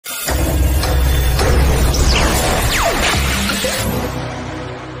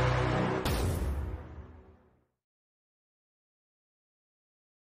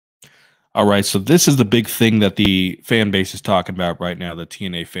All right, so this is the big thing that the fan base is talking about right now, the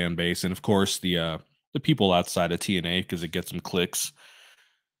TNA fan base, and of course the people outside of TNA because it gets some clicks.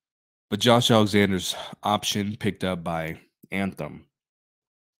 But Josh Alexander's option picked up by Anthem,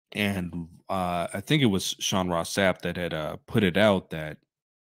 and I think it was Sean Ross Sapp that had put it out that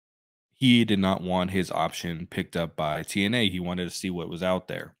he did not want his option picked up by TNA. He wanted to see what was out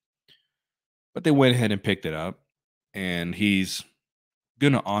there, but they went ahead and picked it up, and he's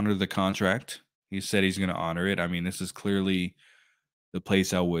going to honor the contract. He said he's going to honor it. I mean, this is clearly the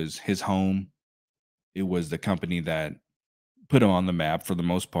place that was his home. It was the company that put him on the map for the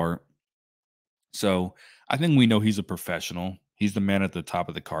most part. So I think we know he's a professional. He's the man at the top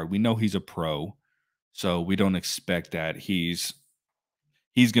of the card. We know he's a pro. So we don't expect that he's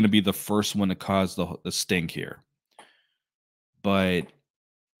going to be the first one to cause the stink here. But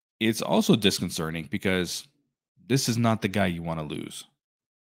it's also disconcerting because this is not the guy you want to lose.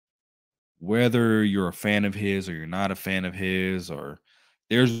 Whether you're a fan of his or you're not a fan of his, or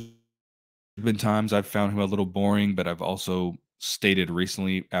there's been times I've found him a little boring, but I've also stated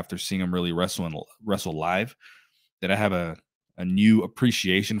recently after seeing him really wrestle live that I have a new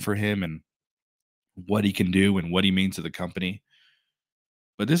appreciation for him and what he can do and what he means to the company.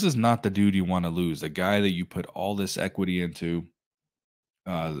 But this is not the dude you want to lose. The guy that you put all this equity into.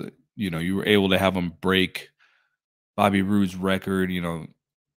 You were able to have him break Bobby Roode's record.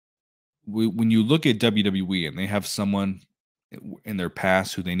 When you look at WWE and they have someone in their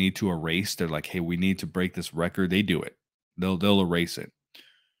past who they need to erase, they're like, "Hey, we need to break this record." They do it. They'll erase it.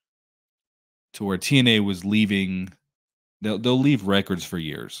 To where TNA was leaving, they'll leave records for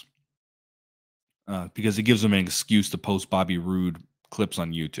years because it gives them an excuse to post Bobby Roode clips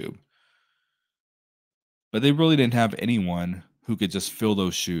on YouTube. But they really didn't have anyone who could just fill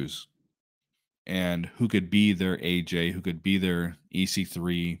those shoes and who could be their AJ, who could be their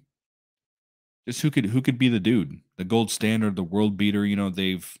EC3, just who could be the dude, the gold standard, the world beater.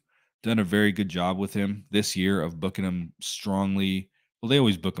 They've done a very good job with him this year of booking him strongly. Well, they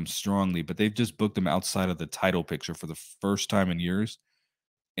always book him strongly, but they've just booked him outside of the title picture for the first time in years,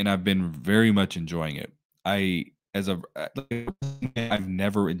 and I've been very much enjoying it. I as a I've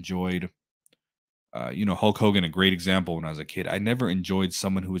never enjoyed Hulk Hogan, a great example when I was a kid. I never enjoyed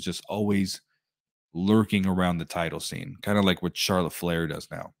someone who was just always lurking around the title scene, kind of like what Charlotte Flair does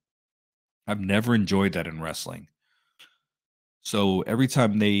now. I've never enjoyed that in wrestling. So every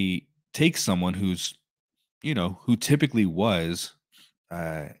time they take someone who typically was,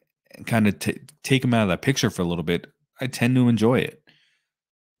 and kind of take him out of that picture for a little bit, I tend to enjoy it.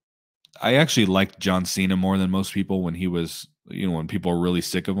 I actually liked John Cena more than most people when he was, when people were really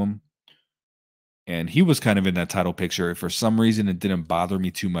sick of him. And he was kind of in that title picture. For some reason, it didn't bother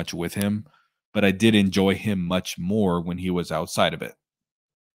me too much with him, but I did enjoy him much more when he was outside of it.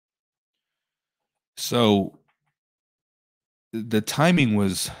 So the timing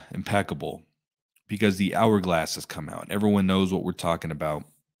was impeccable because the hourglass has come out. Everyone knows what we're talking about.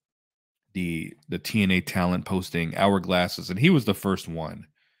 The TNA talent posting hourglasses, and he was the first one.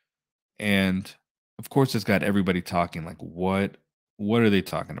 And of course, it's got everybody talking like, what are they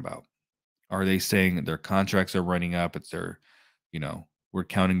talking about? Are they saying their contracts are running up? It's we're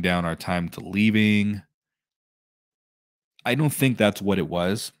counting down our time to leaving. I don't think that's what it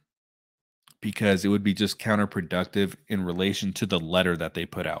was, because it would be just counterproductive in relation to the letter that they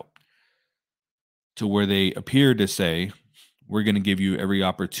put out, to where they appear to say, we're going to give you every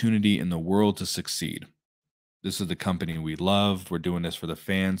opportunity in the world to succeed. This is the company we love. We're doing this for the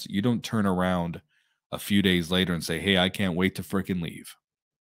fans. You don't turn around a few days later and say, hey, I can't wait to freaking leave.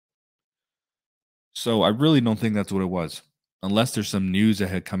 So I really don't think that's what it was, unless there's some news that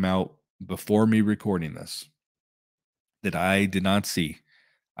had come out before me recording this that I did not see.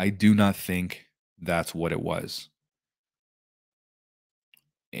 I do not think that's what it was.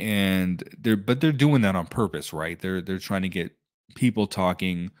 And they're doing that on purpose, right? They're trying to get people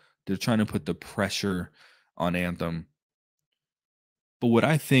talking. They're trying to put the pressure on Anthem. But what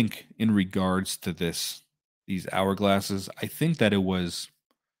I think in regards to these hourglasses, I think that it was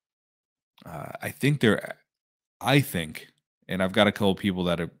I think, and I've got a couple people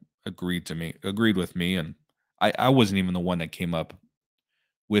that have agreed with me, and I wasn't even the one that came up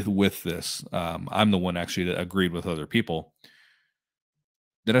with this. I'm the one actually that agreed with other people.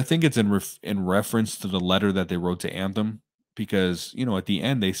 That I think it's in reference to the letter that they wrote to Anthem, because at the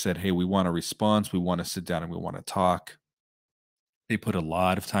end they said, "Hey, we want a response. We want to sit down and we want to talk." They put a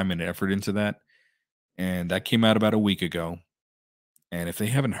lot of time and effort into that, and that came out about a week ago. And if they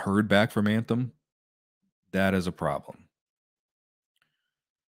haven't heard back from Anthem, that is a problem.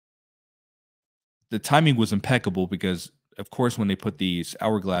 The timing was impeccable because of course, when they put these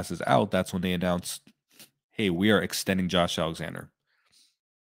hourglasses out, that's when they announced, hey, we are extending Josh Alexander.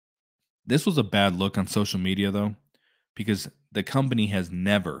 This was a bad look on social media, though, because the company has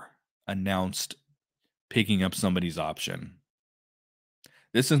never announced picking up somebody's option.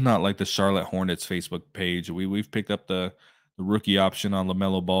 This is not like the Charlotte Hornets Facebook page. We've picked up the rookie option on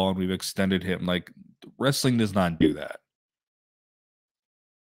LaMelo Ball and we've extended him. Like, wrestling does not do that.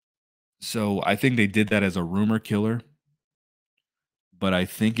 So I think they did that as a rumor killer, but I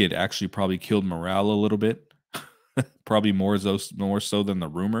think it actually probably killed morale a little bit. Probably more so than the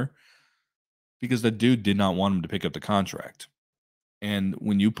rumor, because the dude did not want him to pick up the contract. And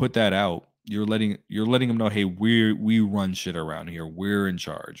when you put that out, you're letting them know, hey, we run shit around here. We're in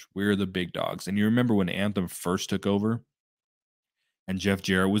charge. We're the big dogs. And you remember when Anthem first took over and Jeff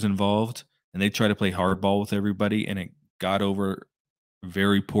Jarrett was involved and they tried to play hardball with everybody and it got over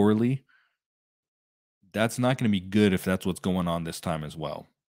very poorly. That's not going to be good if that's what's going on this time as well.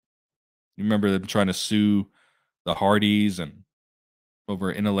 You remember them trying to sue the Hardys and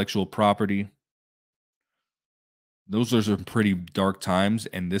over intellectual property. Those are some pretty dark times,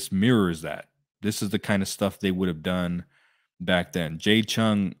 and this mirrors that. This is the kind of stuff they would have done back then. Jade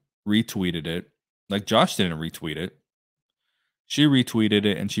Chung retweeted it. Like, Josh didn't retweet it. She retweeted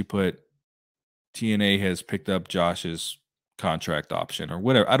it and she put, TNA has picked up Josh's contract option or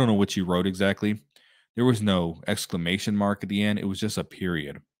whatever. I don't know what she wrote exactly. There was no exclamation mark at the end. It was just a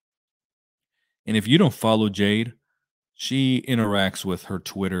period. And if you don't follow Jade, she interacts with her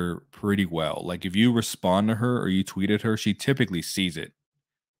Twitter pretty well. Like, if you respond to her or you tweet at her, she typically sees it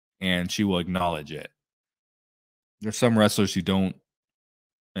and she will acknowledge it. There's some wrestlers who don't,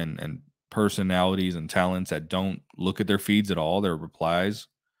 and personalities and talents that don't look at their feeds at all, their replies,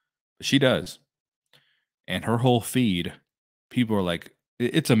 but she does. And her whole feed, people are like,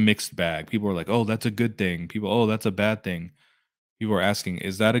 it's a mixed bag. People are like, oh, that's a good thing. People, oh, that's a bad thing. People are asking,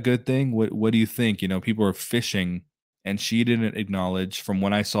 is that a good thing? What do you think? You know, people are fishing, and she didn't acknowledge, from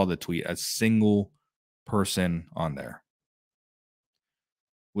when I saw the tweet, a single person on there,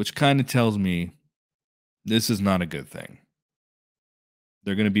 which kind of tells me this is not a good thing.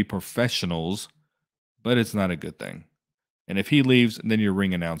 They're going to be professionals, but it's not a good thing. And if he leaves, then your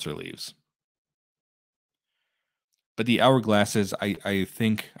ring announcer leaves. But the hourglasses, I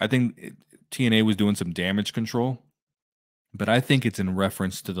think TNA was doing some damage control, but I think it's in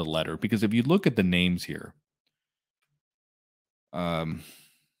reference to the letter, because if you look at the names here,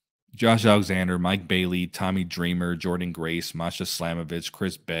 Josh Alexander, Mike Bailey, Tommy Dreamer, Jordan Grace, Masha Slamovich,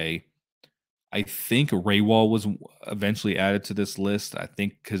 Chris Bay. I think Raywall was eventually added to this list. I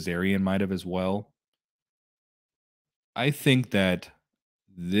think Kazarian might have as well. I think that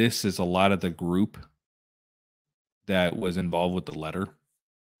this is a lot of the group that was involved with the letter,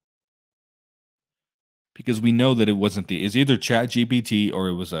 because we know that it wasn't it's either Chat GPT or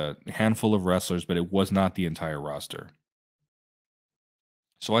it was a handful of wrestlers, but it was not the entire roster.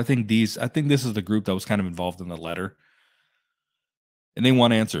 So I think this is the group that was kind of involved in the letter, and they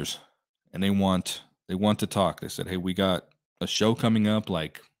want answers, and they want to talk. They said, hey, we got a show coming up.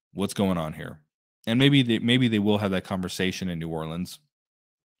 Like, what's going on here? And maybe they will have that conversation in New Orleans.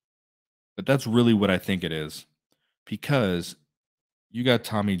 But that's really what I think it is, because you got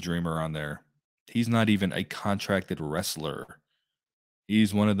Tommy Dreamer on there. He's not even a contracted wrestler.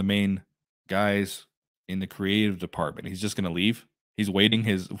 He's one of the main guys in the creative department. He's just going to leave. He's waiting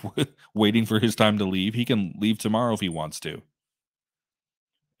for his time to leave. He can leave tomorrow if he wants to.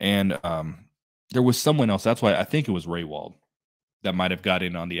 And there was someone else. That's why I think it was Raywald that might have got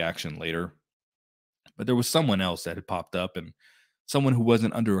in on the action later. But there was someone else that had popped up, and someone who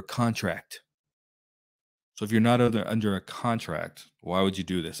wasn't under a contract. So if you're not under a contract, why would you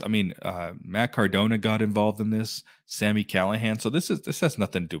do this? I mean, Matt Cardona got involved in this, Sammy Callahan. So this has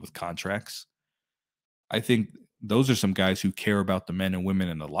nothing to do with contracts. I think those are some guys who care about the men and women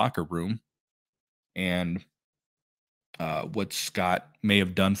in the locker room, and what Scott may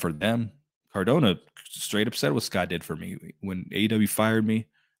have done for them. Cardona straight up said what Scott did for me when AEW fired me.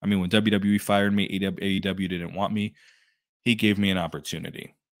 I mean, when WWE fired me, AEW didn't want me. He gave me an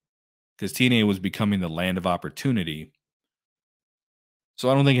opportunity, because TNA was becoming the land of opportunity. So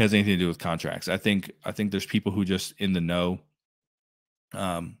I don't think it has anything to do with contracts. I think there's people who just in the know,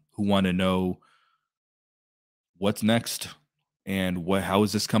 who want to know what's next and how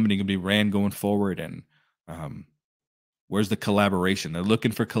is this company going to be ran going forward, and where's the collaboration? They're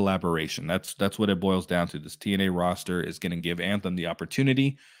looking for collaboration. That's what it boils down to. This TNA roster is going to give Anthem the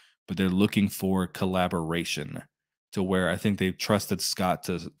opportunity, but they're looking for collaboration, to where I think they've trusted Scott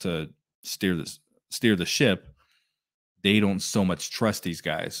to steer the ship. They don't so much trust these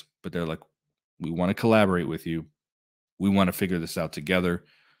guys, but they're like, we want to collaborate with you. We want to figure this out together.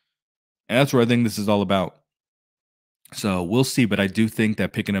 And that's where I think this is all about. So we'll see. But I do think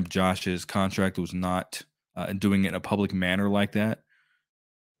that picking up Josh's contract was not and doing it in a public manner like that,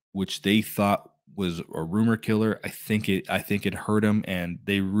 which they thought was a rumor killer. I think it hurt him, and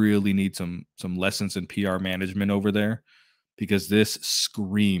they really need some lessons in PR management over there because this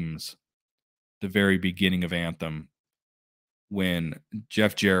screams the very beginning of Anthem when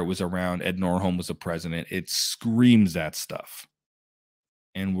Jeff Jarrett was around, Ed Norholm was the president. It screams that stuff.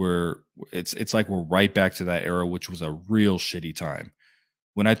 And it's like we're right back to that era, which was a real shitty time.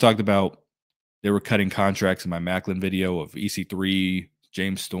 When I talked about they were cutting contracts in my Macklin video of EC3,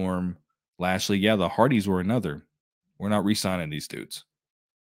 James Storm, Lashley. Yeah, the Hardys were another. We're not re-signing these dudes.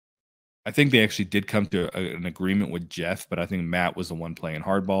 I think they actually did come to an agreement with Jeff, but I think Matt was the one playing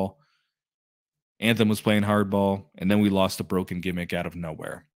hardball. Anthem was playing hardball, and then we lost a broken gimmick out of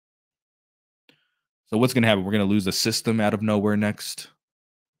nowhere. So what's going to happen? We're going to lose a system out of nowhere next.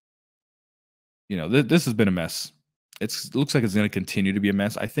 This has been a mess. It looks like it's going to continue to be a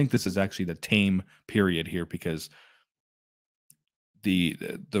mess. I think this is actually the tame period here because the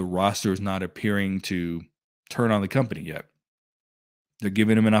roster is not appearing to turn on the company yet. They're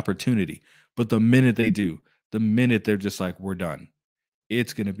giving him an opportunity. But the minute they do, the minute they're just like, we're done,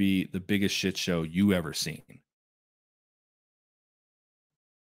 it's going to be the biggest shit show you ever seen.